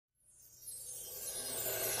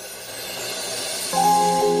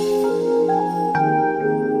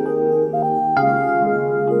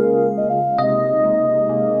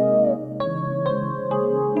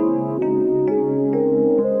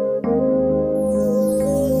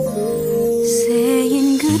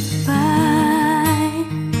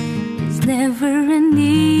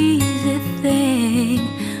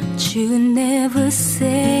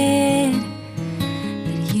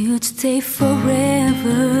stay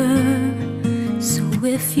forever. So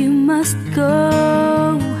if you must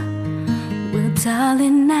go, well,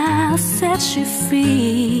 darling, I'll set you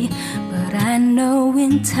free. But I know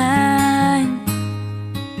in time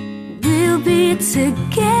we'll be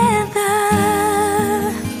together.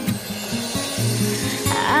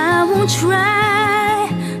 I won't try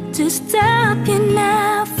to stop you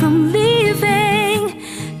now from leaving,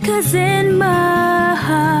 'cause in my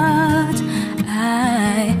heart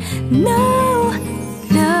I know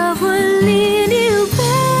love will lead you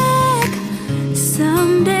back.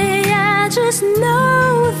 Someday I just know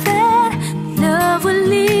that love will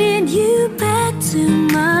lead you back to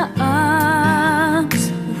my arms,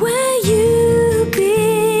 where you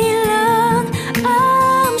belong.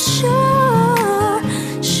 I'm sure,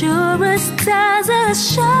 sure as stars are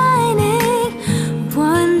shining,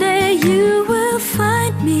 one day you will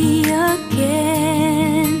find me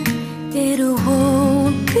again. It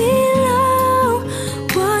won't be long,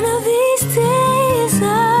 one of these days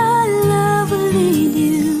our love will lead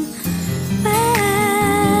you back.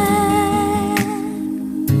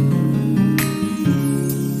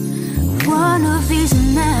 One of these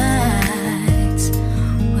nights,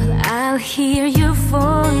 well, I'll hear your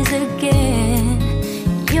voice again.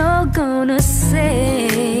 You're gonna say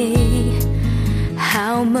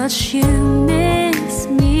how much you miss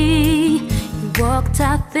me. You walked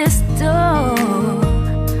out this door,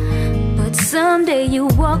 but someday you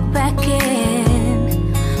walk back in.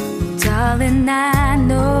 Darling, I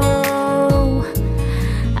know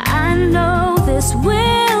this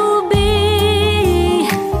will be.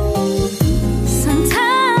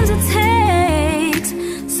 Sometimes it takes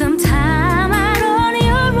some time out on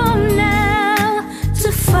your own now to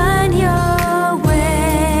find your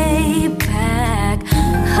way back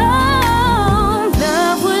home.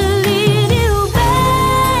 Love will lead you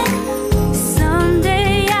back.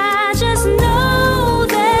 Someday I just know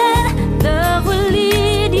that love will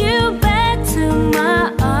lead you back to my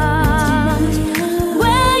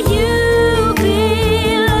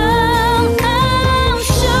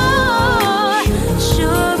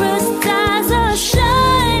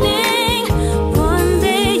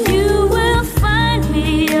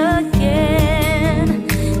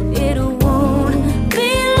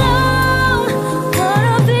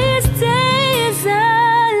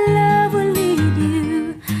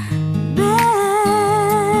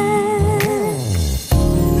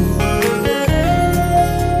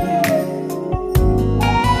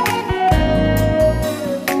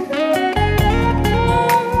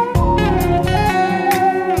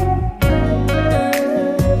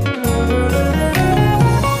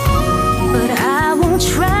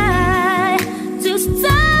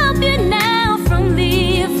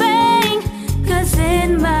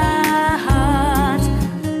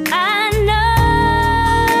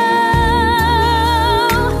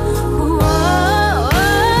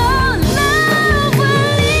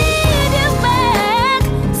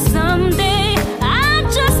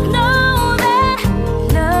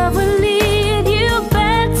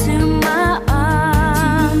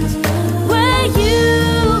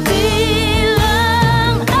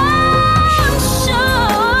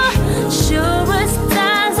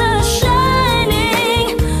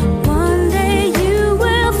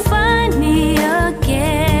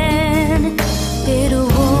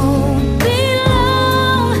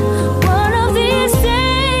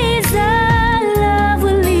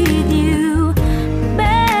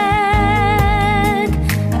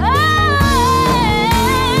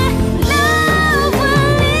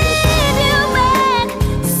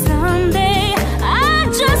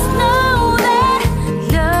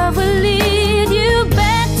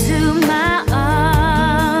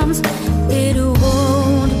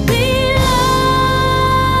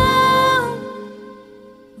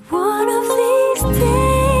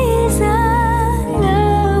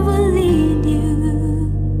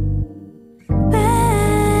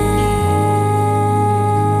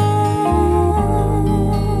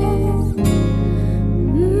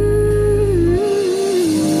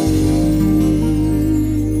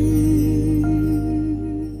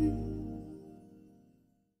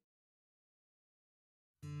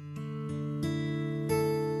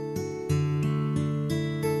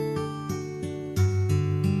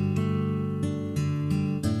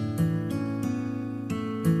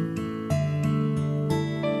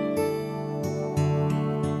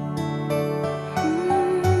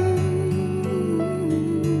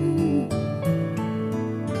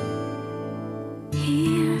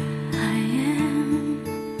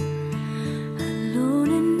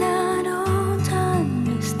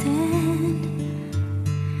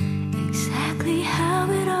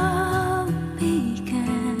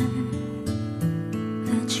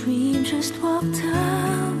just walked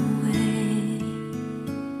away.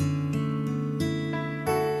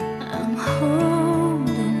 I'm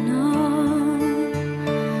holding on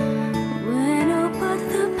when all but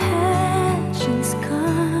the passion's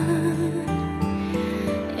gone.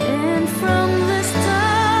 And from the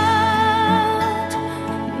start,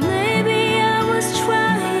 maybe I was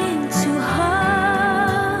trying too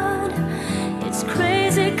hard. It's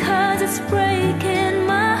crazy 'cause it's breaking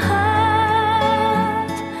my heart.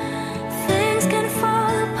 Things can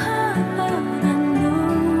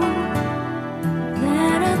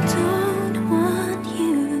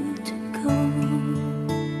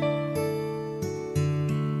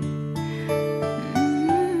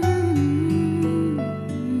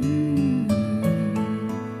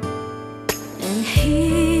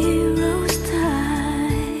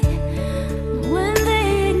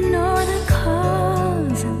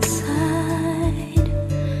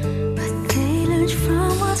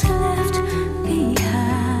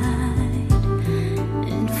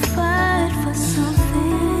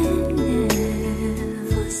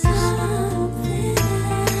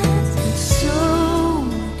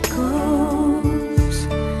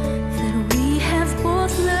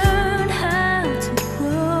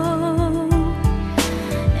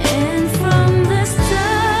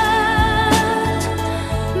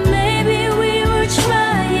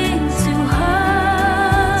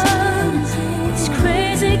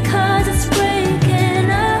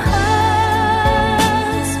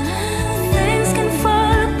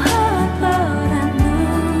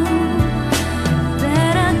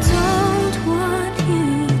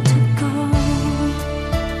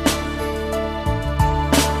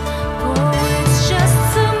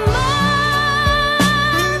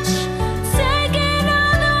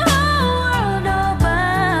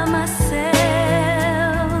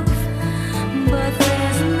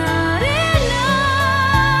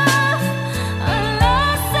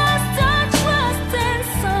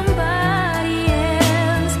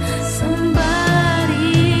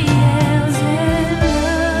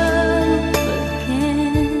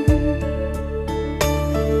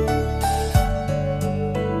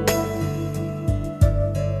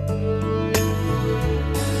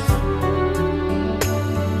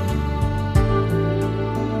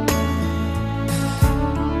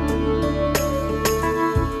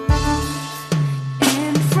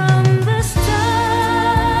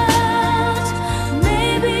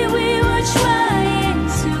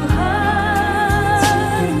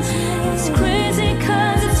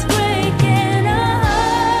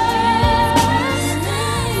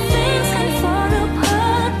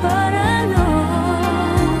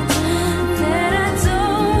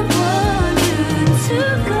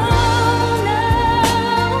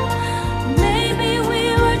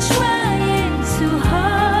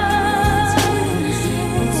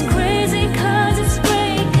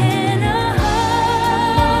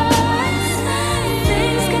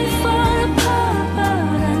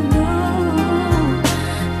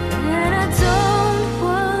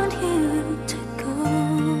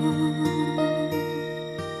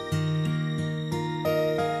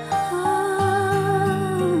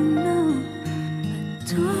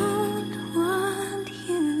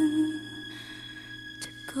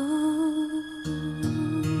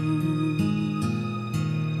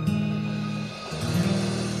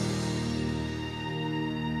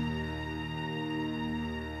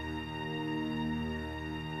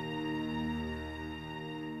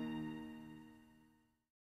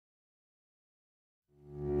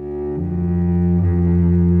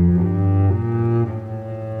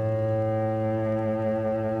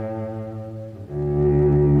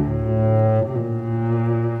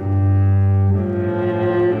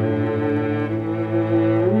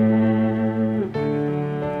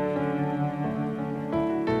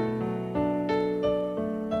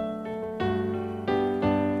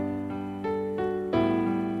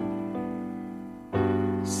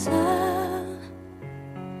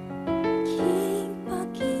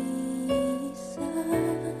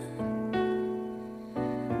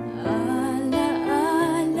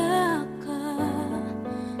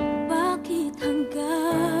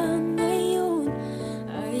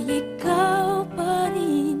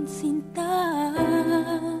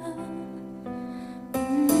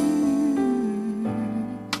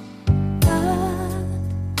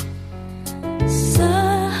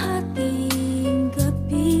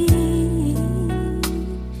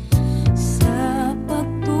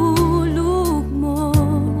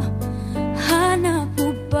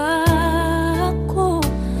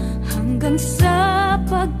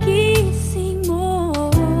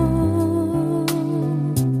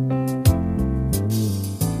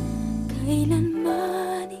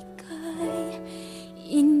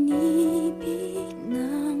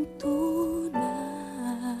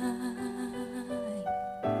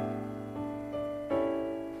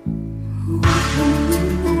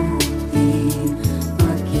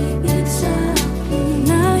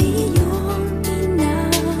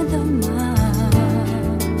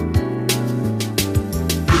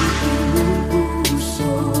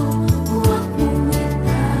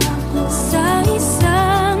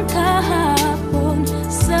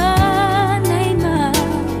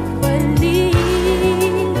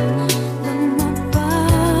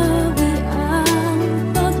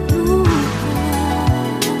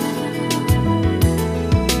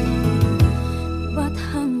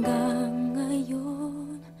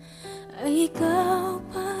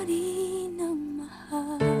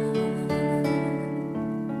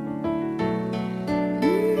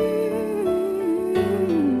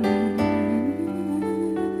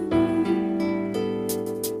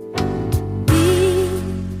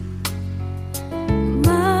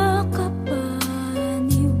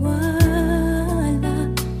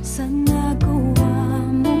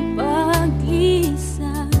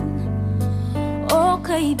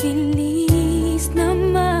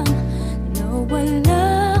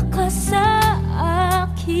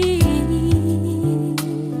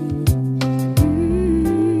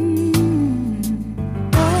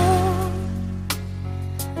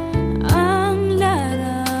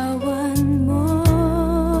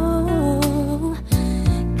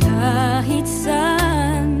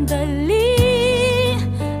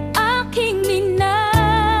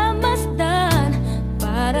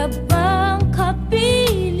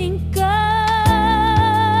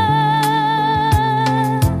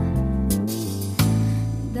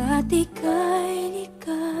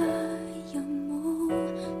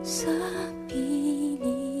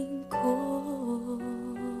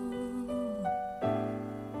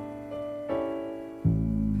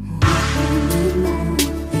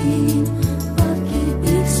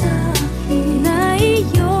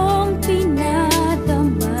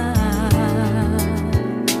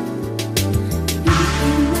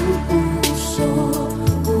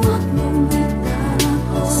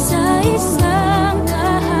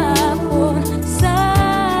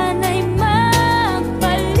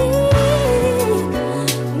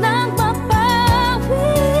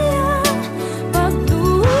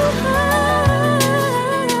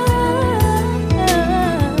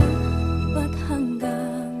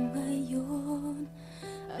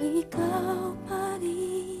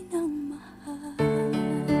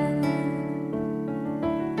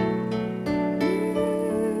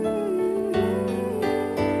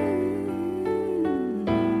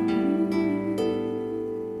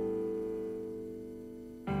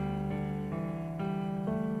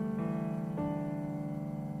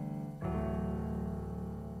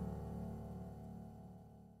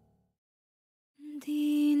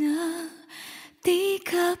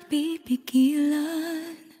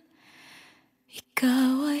kapipigilan,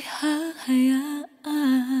 ikaw ay hahayaan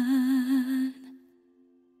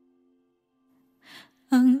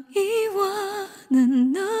ang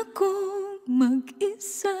iwanan akong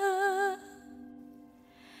mag-isa.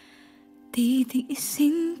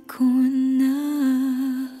 Titiisin ko na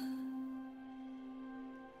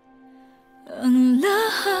ang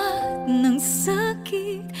lahat ng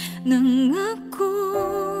sakit ng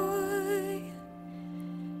ako'y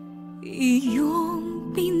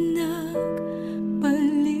iyong pinagpalit.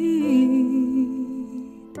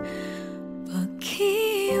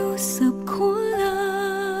 Pakiusap ko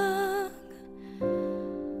lang,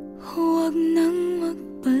 huwag nang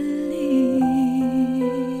magbalik.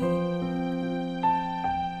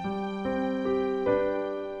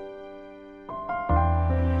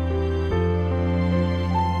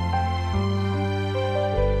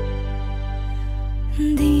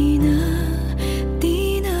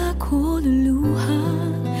 Di na ako luluha.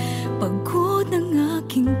 Pagod ng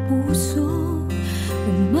aking puso,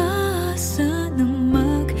 umaasa ng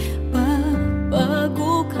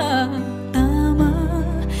magbabago ka. Tama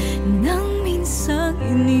nang minsang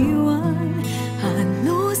iniwan,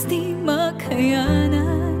 halos di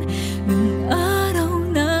makayanan. Nung araw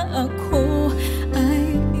na ako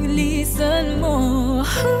ay ilisan mo.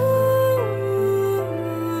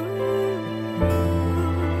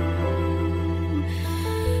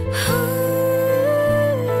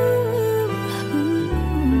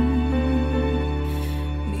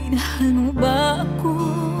 Minahal mo ba ako?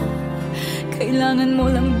 Kailangan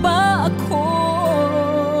mo lang ba ako?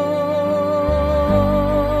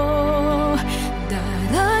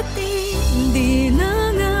 Darating din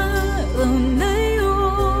ang araw na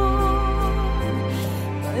yun,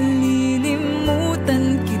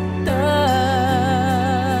 malilimutan kita.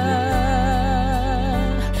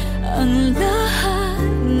 Ang lahat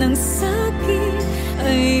ng sakit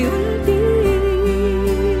ay unting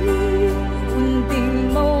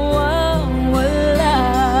mawawala.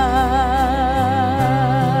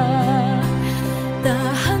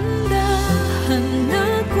 Dahan-dahan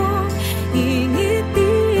akong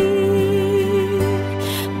ingiti,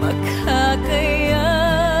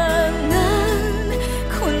 makakayanan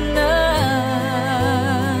ko na.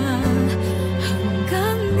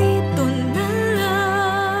 Hanggang dito na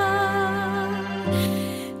lang,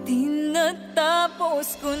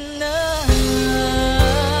 tinatapos ko na.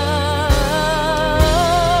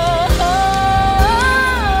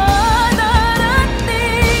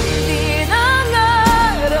 Darating din ang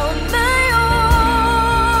araw na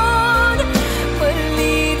yun,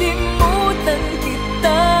 malilimutan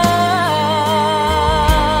kita.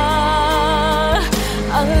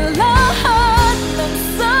 Ang lahat ng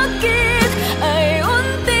sakit ay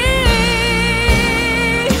unting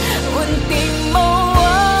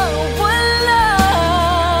mawawala.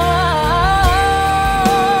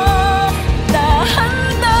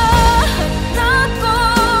 Dahan-dahan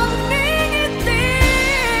akong ngingiti,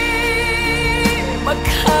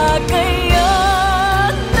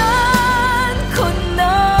 makakayanan ko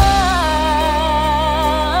na.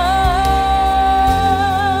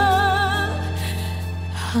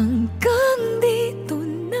 Hanggang dito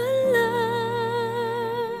na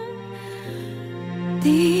lang,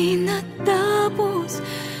 di natapos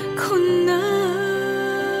ko na.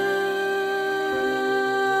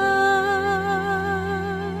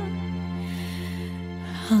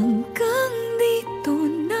 Hanggang dito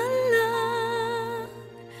na lang,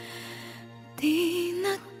 di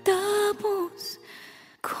natapos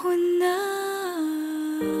ko na.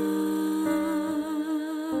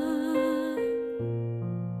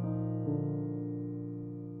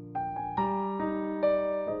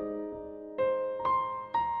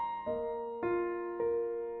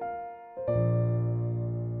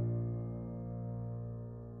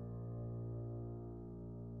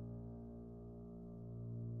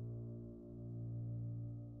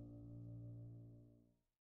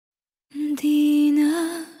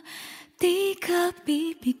 Di ka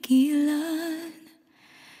pipigilan,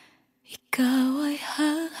 ikaw ay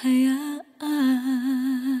hahayaan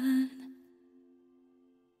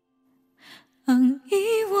ang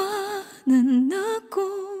iwanan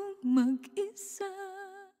akong mag-isa.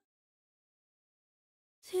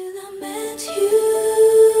 Till I met you,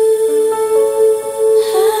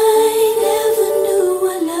 I never knew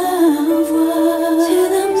what love was.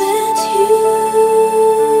 Till I met you,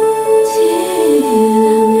 till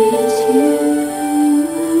I met you,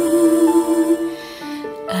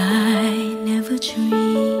 I never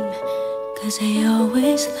dreamed, 'cause I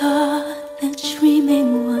always thought that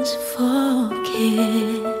dreaming was for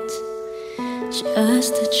kids,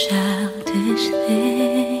 just a childish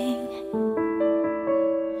thing.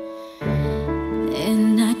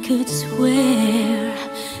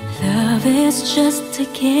 is just a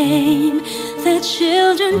game that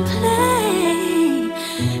children play,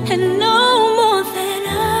 and no more than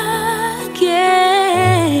a game.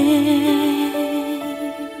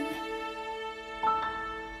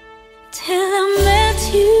 Till I met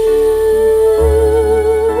you,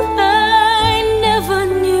 I never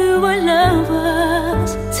knew what love was.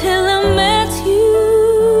 Till I met you,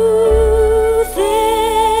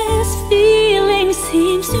 this feeling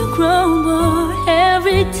seems to grow more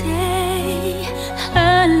every day.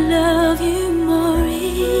 I love you more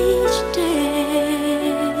each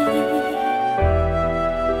day.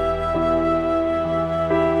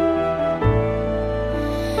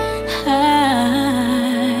 I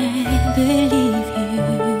believe you.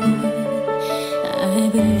 I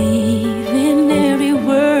believe in every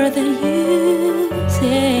word that you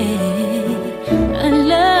say. I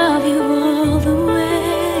love you all the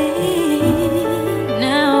way.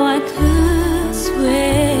 Now I could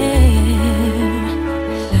swear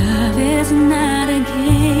love is not a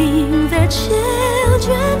game that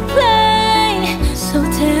children play. So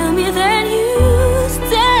tell me that you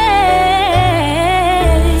stay.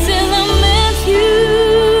 Till I met you,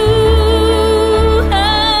 I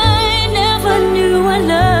never knew what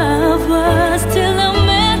love was. Till I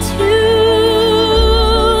met you,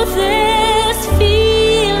 this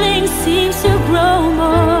feeling seems to grow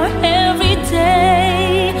more every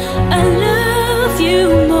day. I love you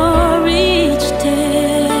more each day.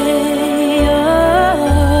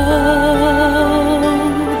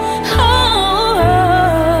 Oh,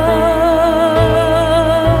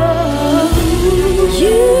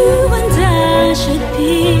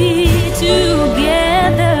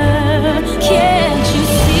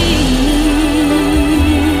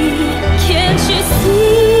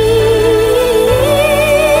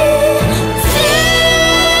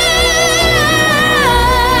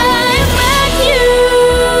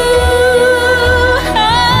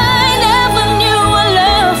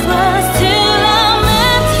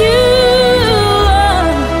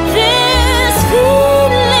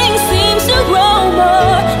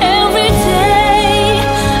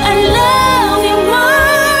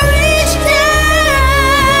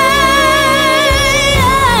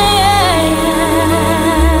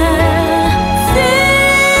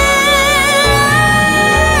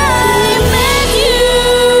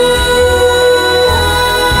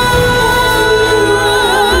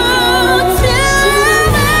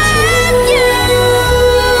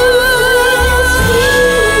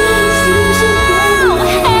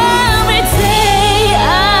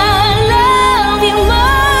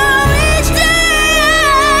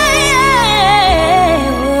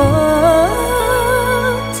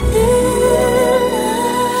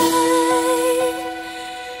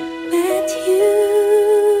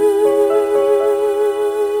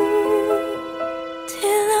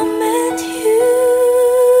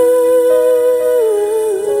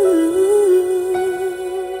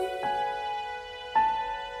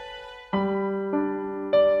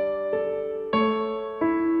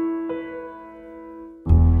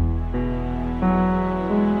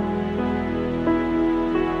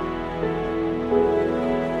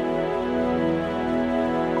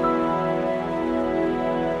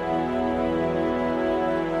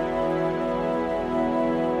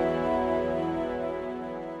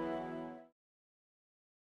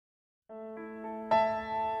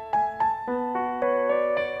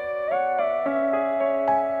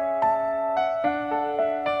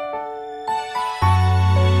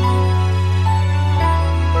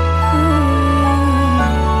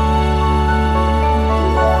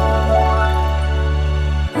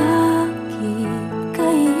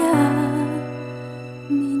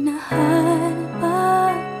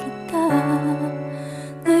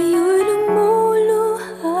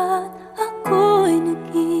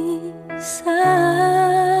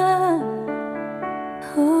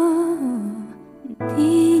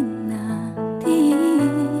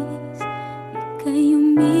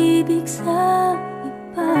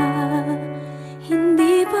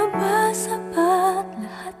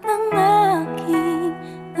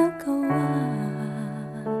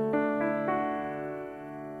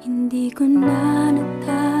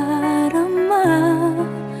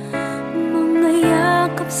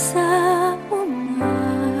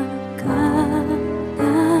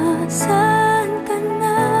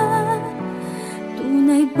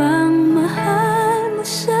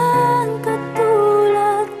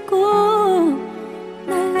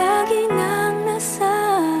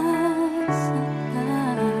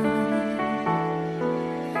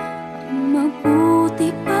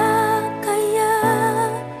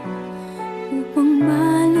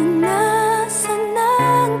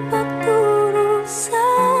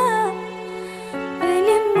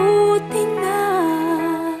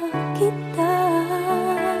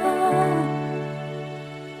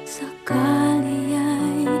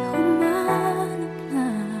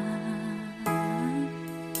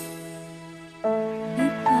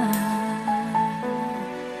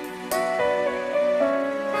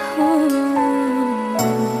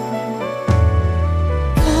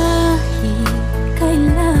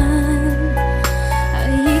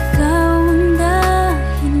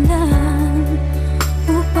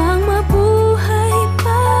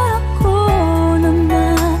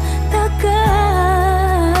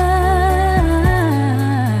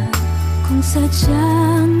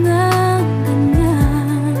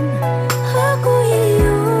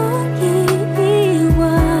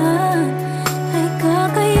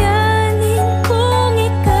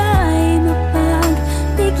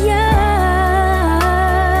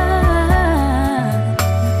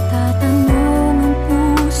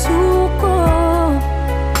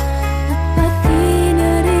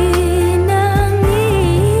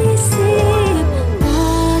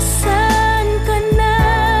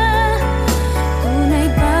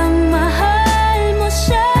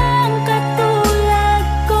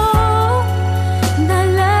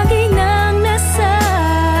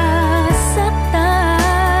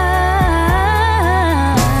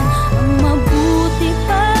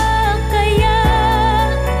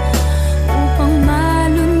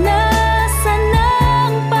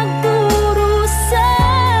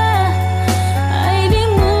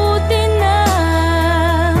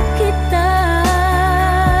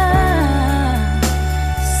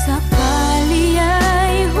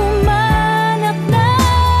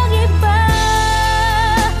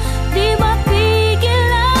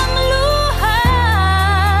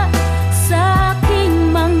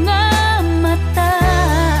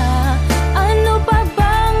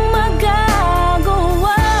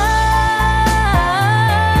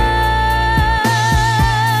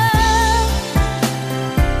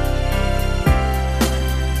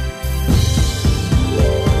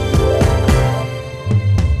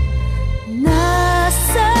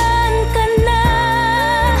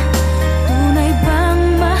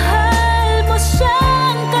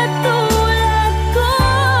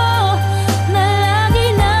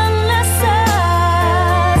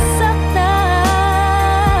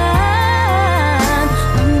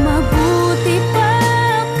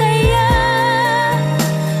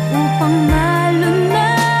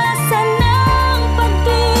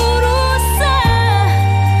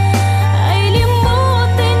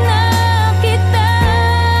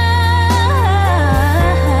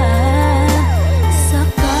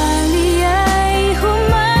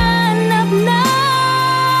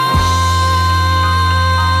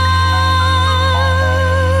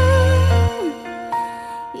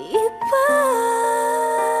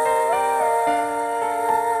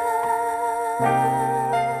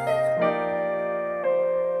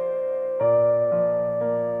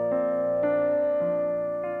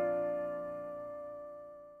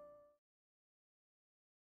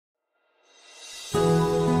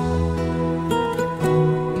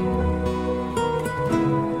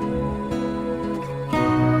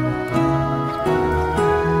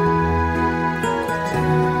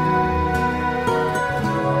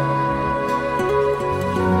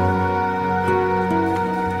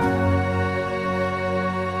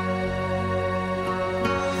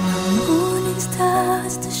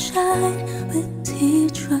 Stars to shine with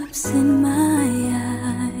teardrops in my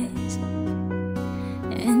eyes,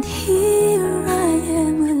 and here I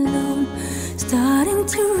am alone, starting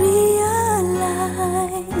to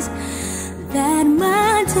realize that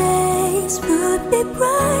my days would be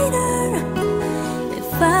brighter if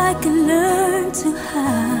I could learn to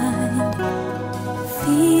hide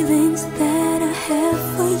feelings that I have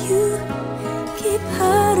for you. Keep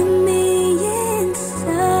hurting me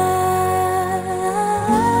inside.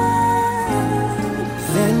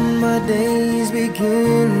 My days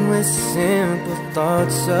begin with simple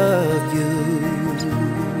thoughts of you,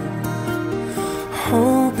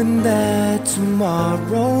 hoping that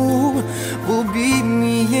tomorrow will be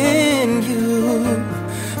me and you,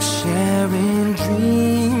 sharing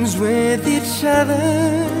dreams with each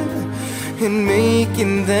other and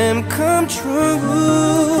making them come true,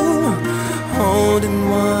 holding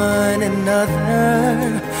one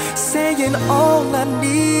another, saying all I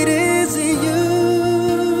need is you.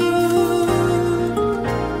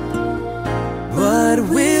 But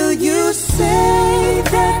will you say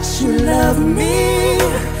that you love me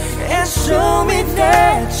and show me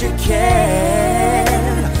that you care?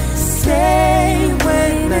 Say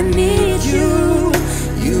when I need you,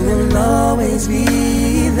 you will always be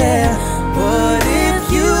there. But if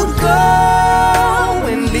you go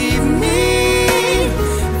and leave me,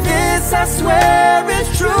 this I swear is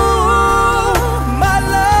true. My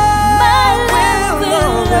love will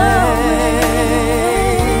always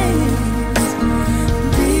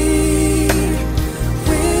be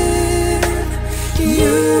with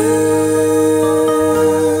you.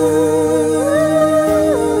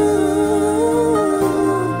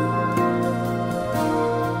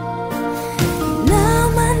 Now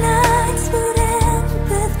my nights would end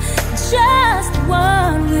with just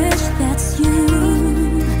one wish, that's you,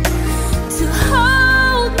 to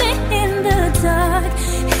hold me in the dark,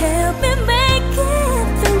 help me make it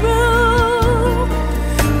through.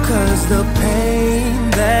 'Cause the pain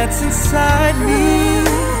that's inside me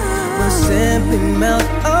will simply melt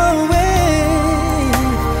away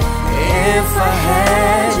if I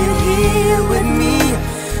had you here with me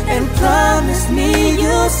and promised me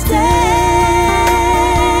you'll stay.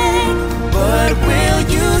 But will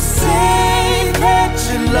you say that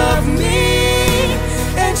you love me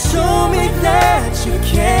and show me that you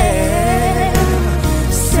care?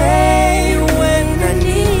 Say when I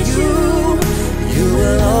need you, you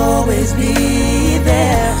will always be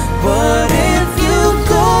there. But if you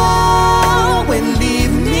go and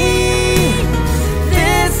leave me,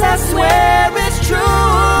 this I swear is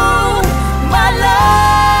true. My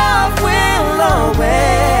love will always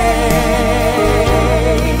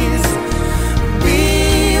be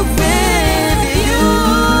with you.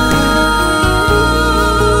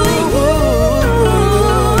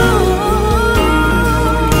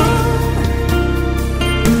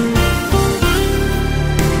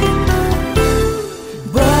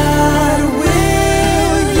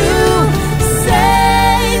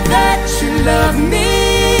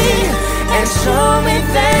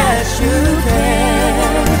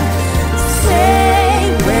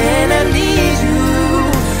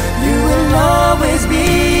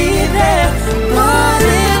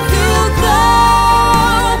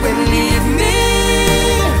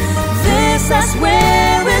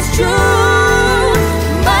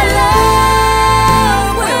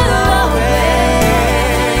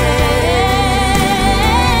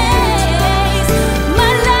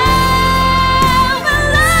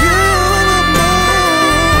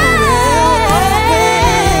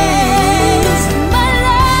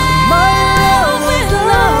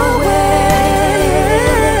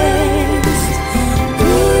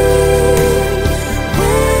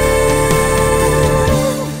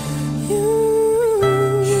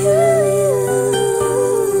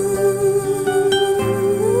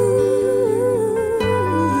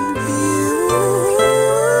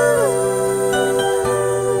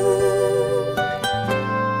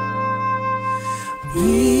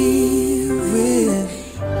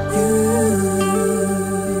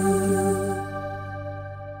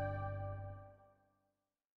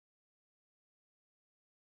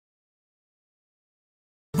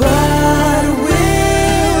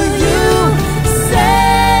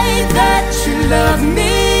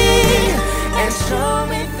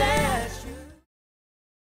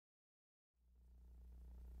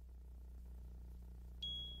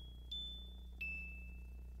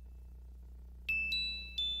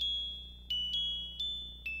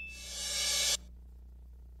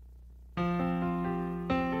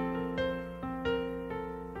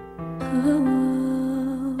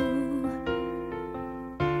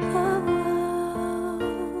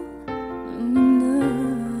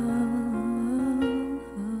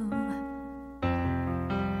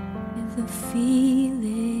 The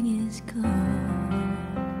feeling is gone.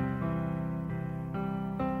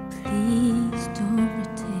 Please don't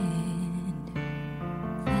pretend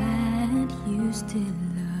that you still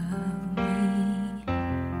love me.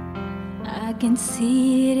 I can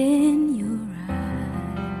see it in your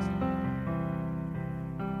eyes,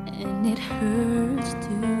 and it hurts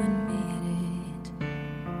to admit it.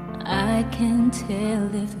 I can tell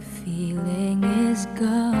if the feeling is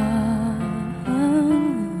gone.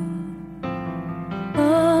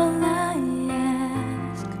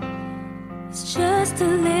 Just a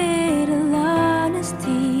little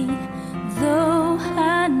honesty, though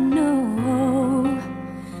I know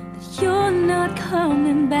that you're not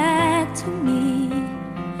coming back to me.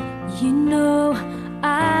 You know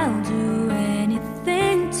I'll do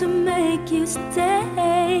anything to make you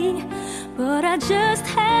stay, but I just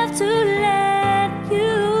have to let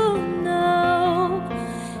you know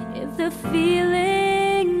if the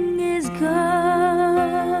feeling is gone.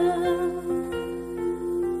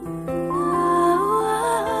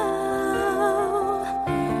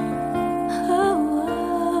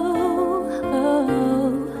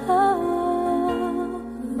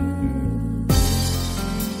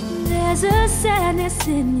 There's a sadness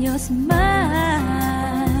in your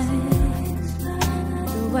smile,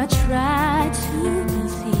 though I try to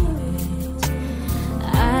conceal it.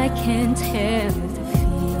 I can tell if the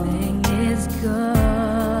feeling is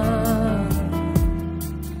gone.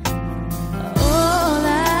 All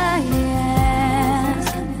I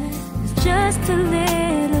ask is just a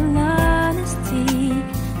little honesty,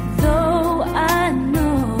 though I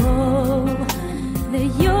know that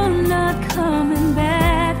you're not coming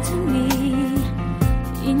back to me.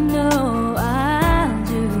 You know I'll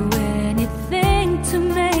do anything to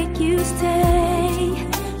make you stay,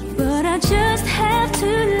 but I just have to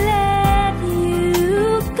let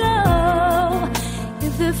you go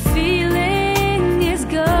if the feeling is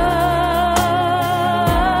gone.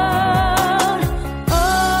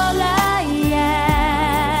 All I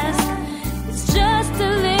ask is just a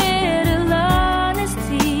little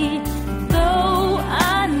honesty, though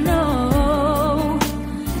I know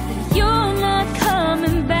that you're not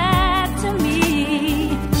coming back to me.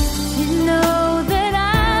 You know that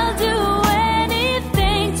I'll do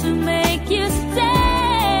anything to make you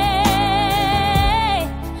stay,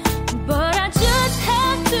 but I just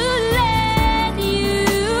have to let you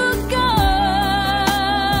go.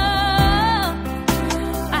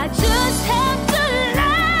 I just have to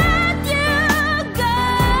let you go.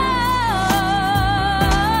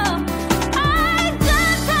 I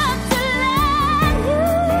just have to let you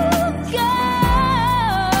go.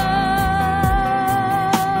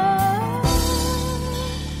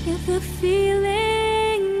 If the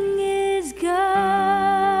feeling is gone.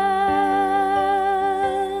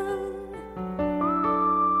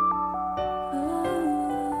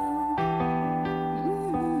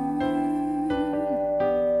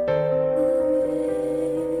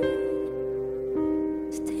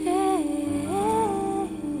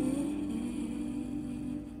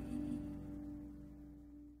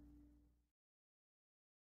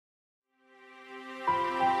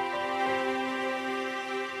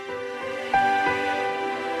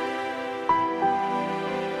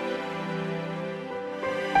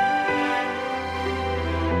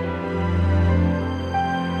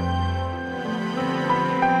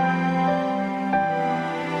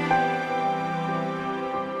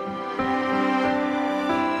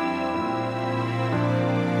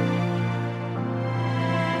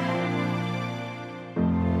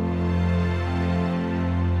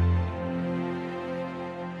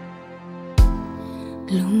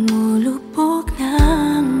 Lumulupok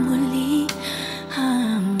ng muli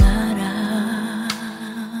ang araw.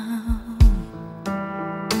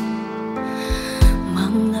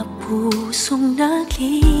 Mga pusong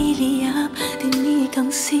nagliliyap, dinig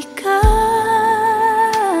ang sigaw.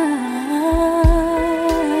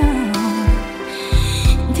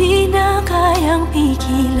 Di na kayang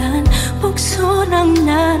pigilan, bugso ng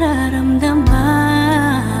nararamdaman.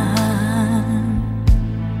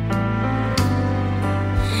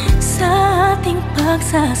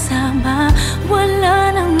 Pagsasama,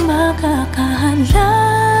 wala nang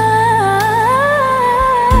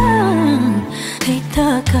makakahalang. Kay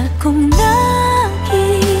tagat kong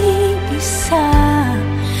nag-iisa,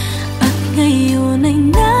 at ngayon ay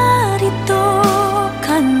narito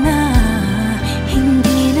ka na.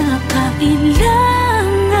 Hindi na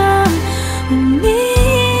kailangang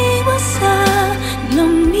umiwas sa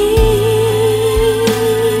lamig.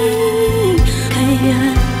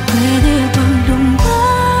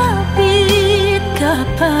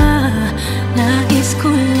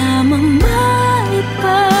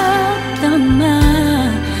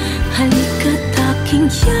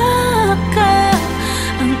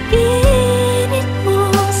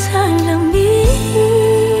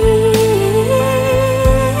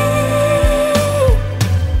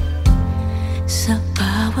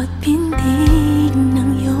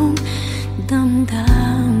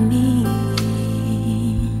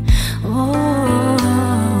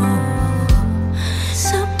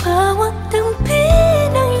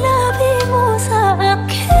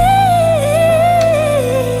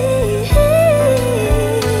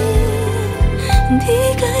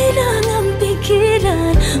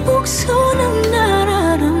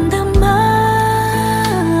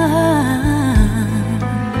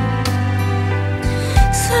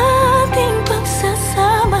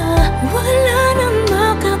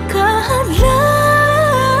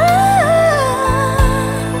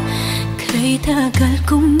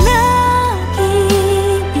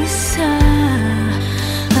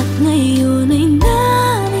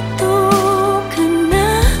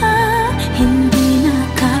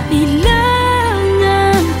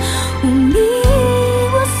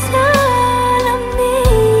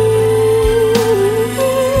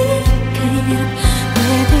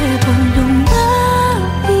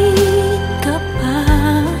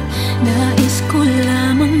 ko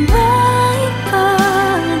lamang maipadama.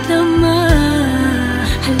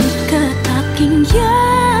 Halika't aking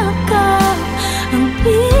yakap, ang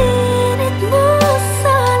init mo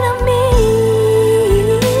sa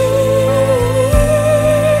lamig.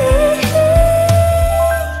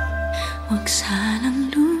 Huwag sanang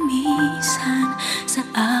lumisan sa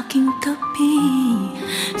aking tabi,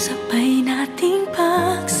 sabay nating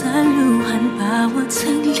pagsaluhan bawat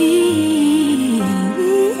saglit.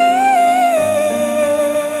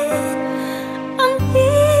 Ang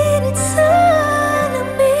init sa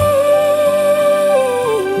lamig.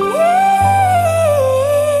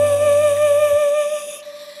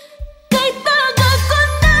 Kay tagal ko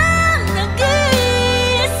nang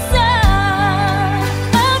nag-iisa,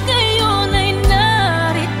 at ngayon ay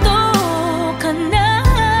narito ka na.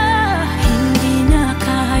 Hindi na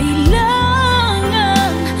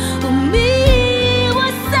kailangang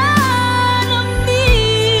umiwas sa lamig.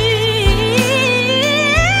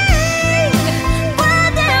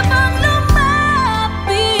 Pwede bang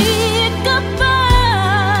lumapit ka pa?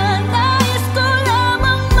 Nais ko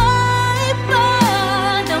lamang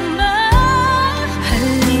maipadama.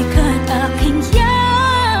 Halika't aking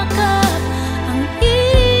yakap, ang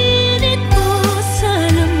init mo sa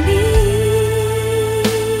lamig.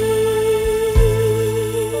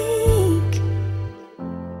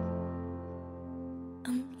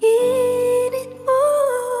 Ang init mo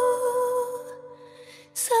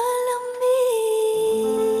sa lamig.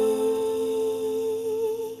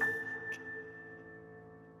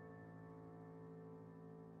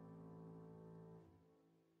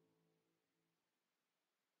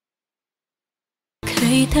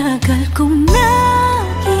 Kay tagal kong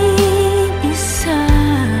nag-iisa,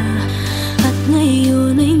 at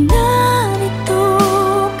ngayon ay narito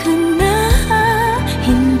ka na.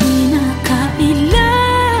 Hindi na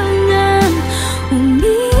kailangan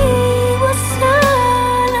umiwas sa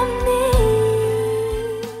lamig.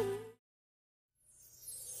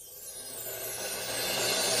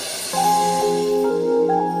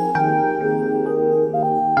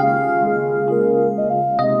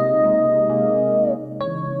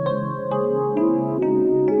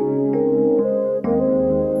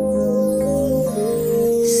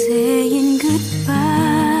 Saying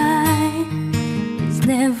goodbye is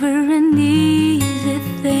never an easy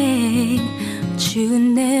thing, but you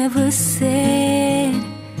never said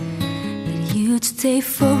that you'd stay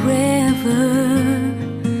forever.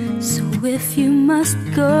 So if you must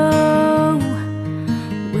go,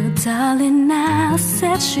 well, darling, I'll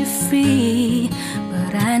set you free.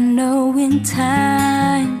 But I know in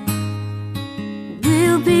time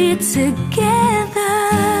we'll be together.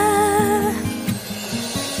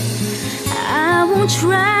 I won't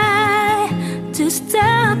try to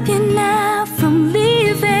stop you now from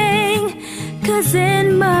leaving, 'cause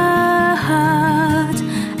in my heart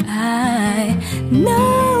I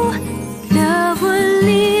know love will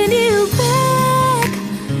lead you back.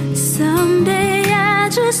 Someday I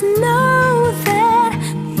just know that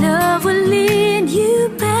love will lead you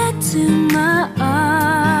back to my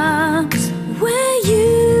arms, where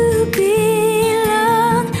you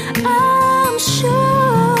belong. I'm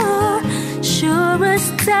sure, sure as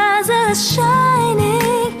stars are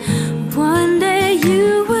shining, one day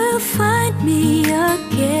you will find me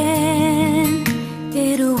again.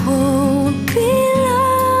 It won't be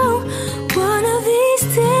long, one of these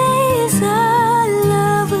days our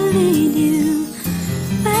love will lead you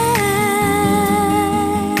back.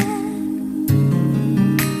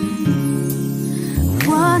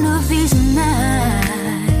 One of these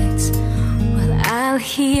nights, well, I'll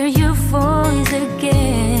hear your voice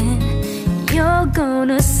again. You're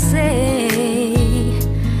gonna say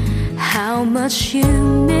how much you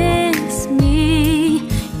miss me.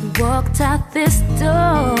 You walked out this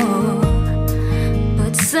door,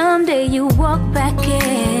 but someday you walk back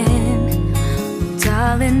in.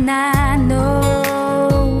 Darling, I know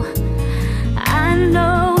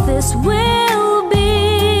this will